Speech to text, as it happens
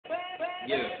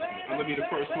Yeah, I'm gonna be the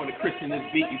first one to christen this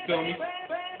beat, you feel me?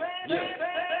 Yeah.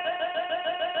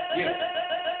 Yeah.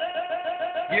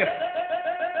 Yeah.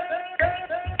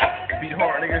 Beat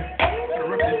hard, nigga. Gonna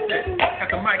rip this shit. Got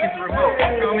the mic and the remote,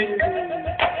 you feel me?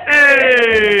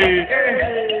 Hey!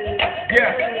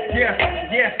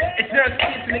 Yeah. It's just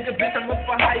shit, nigga, bitch, I'm up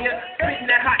for hire. Spitting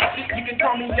that hot shit, you can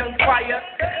call me Young Fire.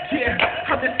 Yeah,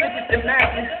 I'm the sickest and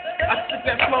madness. I spit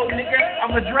that flow, nigga,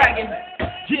 I'm a dragon.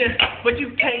 Yeah, but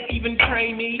you can't even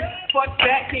train me. Fuck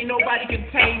that, can't nobody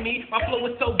contain me. My flow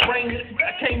is so brainless,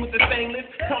 I came with the stainless.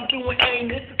 Come through and aim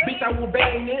this, bitch, I will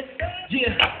bang this.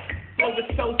 Yeah, flow is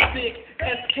so sick.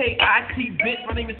 S-K-I-T, bitch, my name is